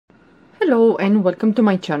Hello and welcome to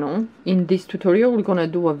my channel. In this tutorial we're gonna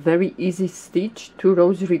do a very easy stitch, 2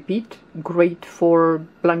 rows repeat, great for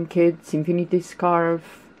blankets, infinity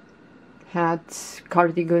scarf, hats,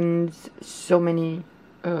 cardigans, so many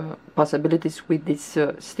possibilities with this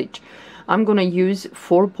stitch. I'm gonna use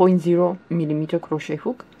 4.0 millimeter crochet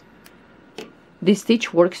hook. This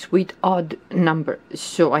stitch works with odd number,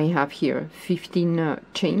 so I have here 15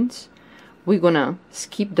 chains. We're gonna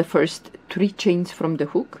skip the first 3 chains from the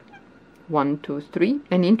hook, 1, 2, 3,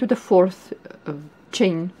 and into the 4th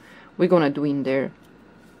chain we're gonna do in there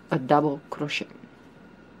a double crochet,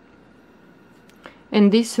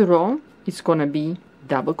 and this row is gonna be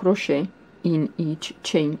double crochet in each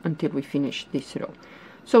chain until we finish this row.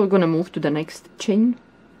 So we're gonna move to the next chain,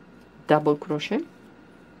 double crochet,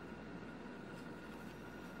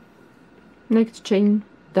 next chain,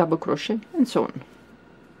 double crochet, and so on.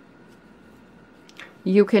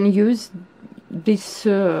 You can use this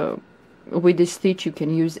with this stitch, you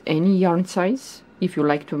can use any yarn size. If you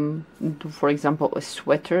like to do, for example, a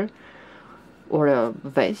sweater or a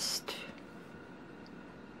vest.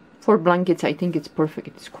 For blankets, I think it's perfect.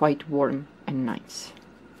 It's quite warm and nice,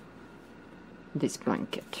 this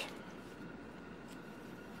blanket.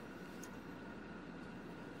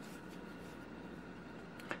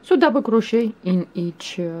 So double crochet in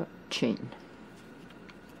each chain.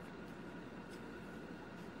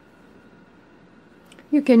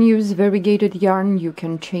 You can use variegated yarn, you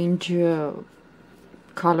can change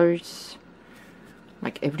colors,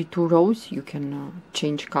 like every 2 rows you can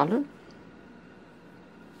change color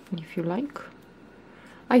if you like.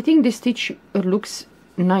 I think this stitch looks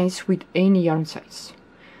nice with any yarn size.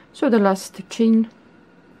 So the last chain,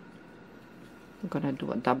 I'm gonna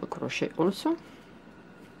do a double crochet also.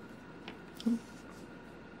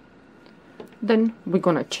 Then we're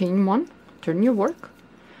gonna chain 1, turn your work,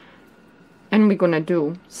 and we're gonna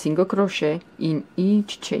do single crochet in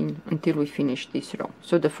each chain until we finish this row.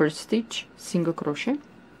 So the first stitch, single crochet,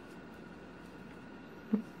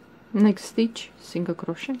 next stitch, single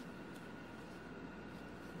crochet.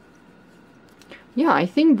 Yeah, I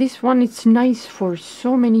think this one is nice for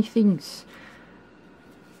so many things.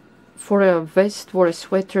 For a vest or a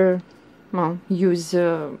sweater, well, use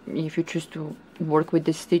if you choose to work with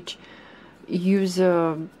this stitch, use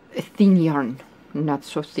a thin yarn, not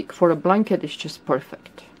so thick. For a blanket it's just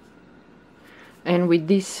perfect. And with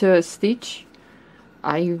this stitch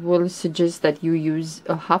I will suggest that you use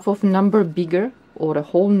a half of number bigger or a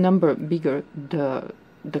whole number bigger the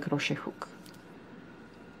crochet hook.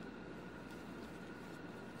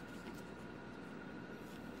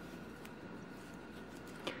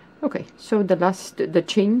 Okay, so the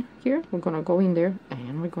chain here, we're gonna go in there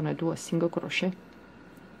and we're gonna do a single crochet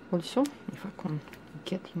also, if I can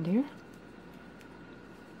get in there.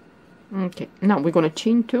 Okay, now we're gonna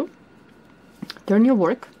chain 2, turn your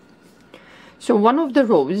work. So one of the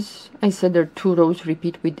rows, I said there are 2 rows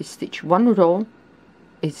repeat with this stitch. One row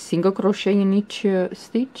is single crochet in each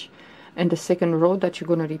stitch, and the second row that you're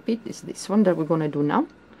gonna repeat is this one that we're gonna do now.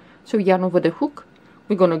 So yarn over the hook,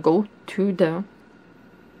 we're gonna go to the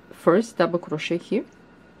first double crochet here,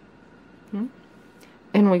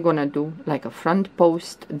 and we're gonna do like a front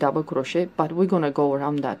post double crochet, but we're gonna go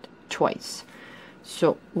around that twice.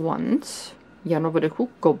 So once, yarn over the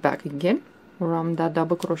hook, go back again around that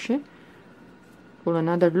double crochet, pull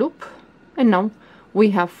another loop, and now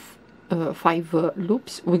we have 5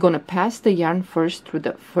 loops. We're gonna pass the yarn first through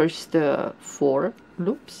the first 4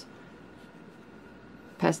 loops,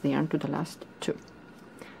 pass the yarn to the last 2,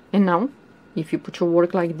 and now if you put your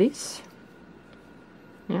work like this,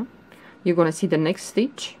 yeah, you're gonna see the next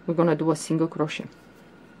stitch we're gonna do a single crochet.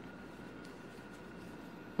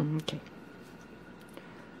 Okay,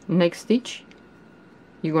 next stitch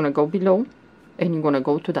you're gonna go below and you're gonna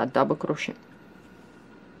go to that double crochet,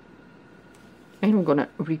 and we're gonna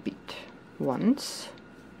repeat once,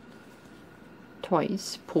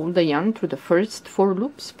 twice, pull the yarn through the first 4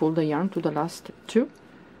 loops, pull the yarn to the last 2,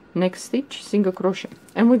 next stitch, single crochet,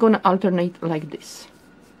 and we're gonna alternate like this.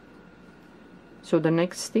 So the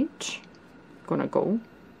next stitch, gonna go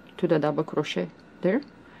to the double crochet there,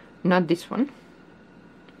 not this one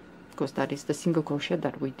because that is the single crochet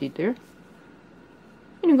that we did there,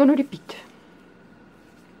 and you're gonna repeat.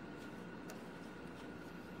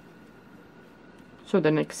 So the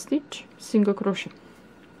next stitch, single crochet,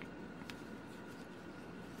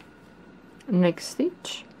 next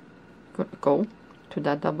stitch, gonna go to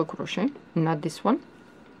that double crochet, not this one,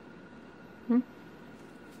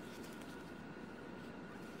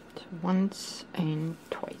 once and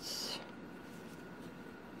twice,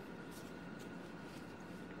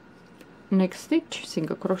 next stitch,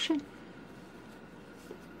 single crochet,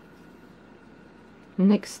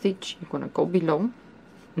 Next stitch you're gonna go below,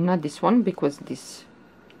 not this one because this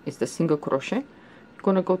is the single crochet. You're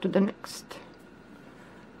gonna go to the next,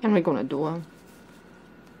 and we're gonna do a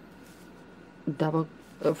double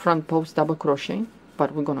front post double crochet,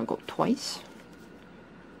 but we're gonna go twice.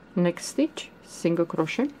 Next stitch, single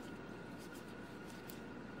crochet.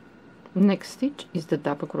 Next stitch is the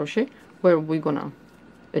double crochet where we're gonna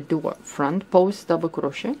do a front post double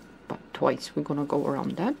crochet, but twice we're gonna go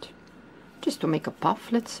around that just to make a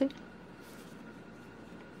puff, let's say.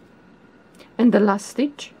 And the last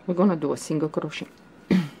stitch we're gonna do a single crochet.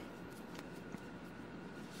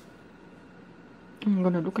 I'm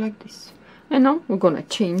gonna look like this, and now we're gonna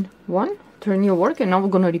chain one, turn your work, and now we're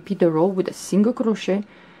gonna repeat the row with a single crochet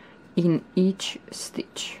in each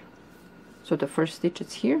stitch. So the first stitch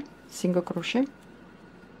is here, single crochet,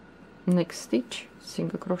 next stitch,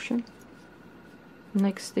 single crochet,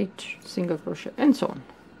 next stitch, single crochet, and so on.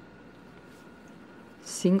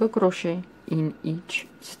 Single crochet in each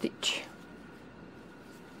stitch.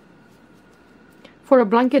 For a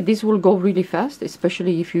blanket, this will go really fast,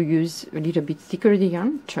 especially if you use a little bit thicker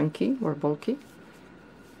yarn, chunky or bulky.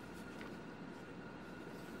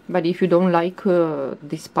 But if you don't like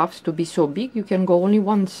these puffs to be so big, you can go only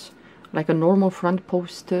once, like a normal front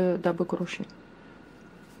post double crochet.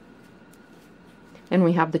 And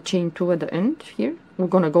we have the chain 2 at the end here. We're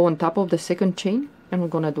gonna go on top of the second chain, and we're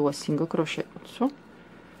gonna do a single crochet also.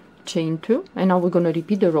 Chain 2, and now we're gonna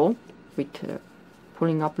repeat the row with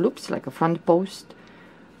pulling up loops like a front post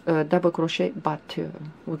double crochet, but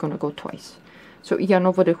we're gonna go twice. So yarn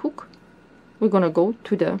over the hook, we're gonna go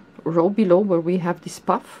to the row below where we have this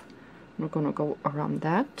puff. We're gonna go around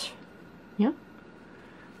that, yeah,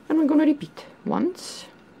 and we're gonna repeat once,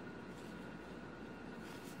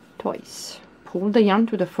 twice. Pull the yarn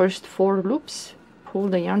to the first 4 loops, pull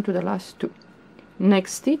the yarn to the last 2.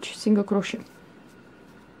 Next stitch, single crochet.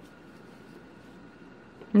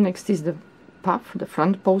 Next is the puff, the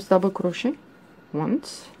front post double crochet,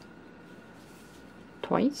 once,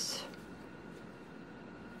 twice.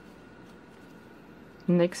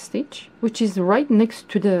 Next stitch, which is right next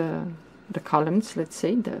to the columns, let's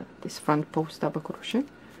say, this front post double crochet.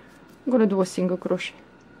 I'm gonna do a single crochet.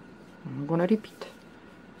 I'm gonna repeat.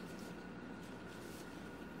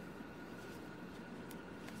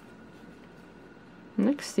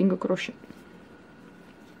 Next single crochet.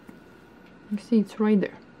 You see it's right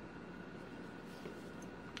there.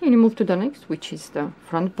 And you move to the next, which is the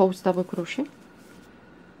front post double crochet,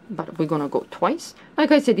 but we're gonna go twice.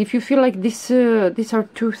 Like I said, if you feel like this these are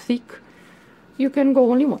too thick, you can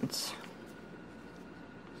go only once.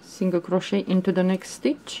 Single crochet into the next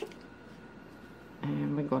stitch,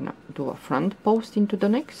 and we're gonna do a front post into the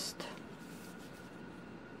next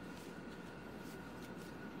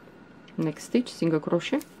stitch, single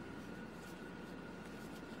crochet.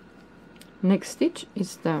 Next stitch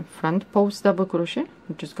is the front post double crochet.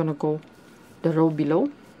 I'm just gonna go the row below.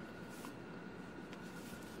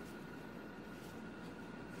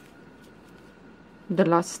 The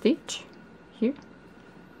last stitch here,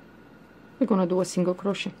 we're gonna do a single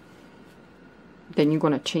crochet. Then you're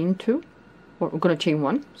gonna chain 2, or we're gonna chain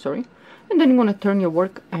 1, sorry, and then you're gonna turn your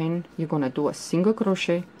work and you're gonna do a single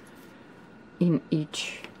crochet in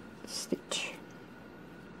each stitch.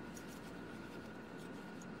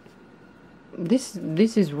 This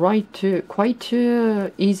is quite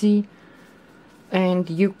easy, and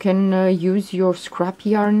you can use your scrap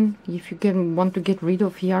yarn if you want to get rid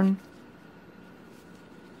of yarn.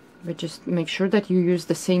 But just make sure that you use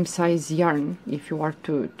the same size yarn if you are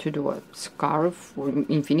to do a scarf or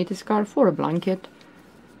infinity scarf or a blanket.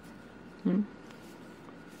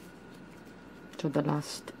 So the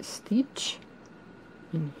last stitch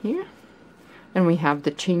in here, and we have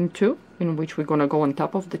the chain 2, in which we're gonna go on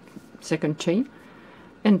top of the second chain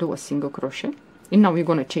and do a single crochet. And now we're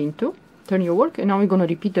gonna chain 2, turn your work, and now we're gonna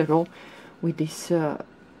repeat the row with these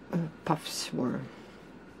puffs or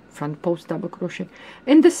front post double crochet.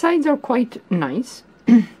 And the sides are quite nice,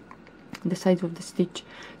 the sides of the stitch.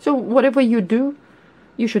 So whatever you do,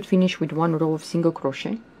 you should finish with 1 row of single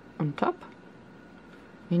crochet on top,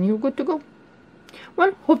 and you're good to go.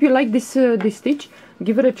 Well, hope you like this stitch.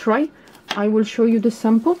 Give it a try. I will show you the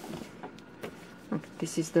sample. Okay,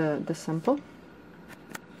 this is the sample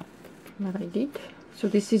that I did. So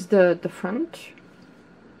this is the front,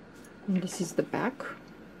 and this is the back.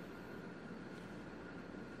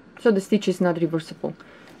 So the stitch is not reversible.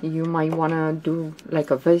 You might want to do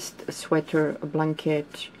like a vest, a sweater, a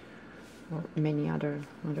blanket, or many other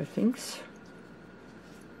things.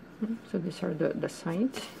 So these are the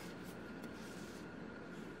sides.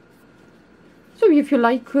 So if you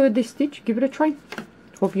like this stitch, give it a try.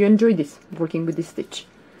 Hope you enjoy this, working with this stitch.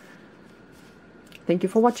 Thank you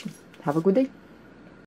for watching. Have a good day.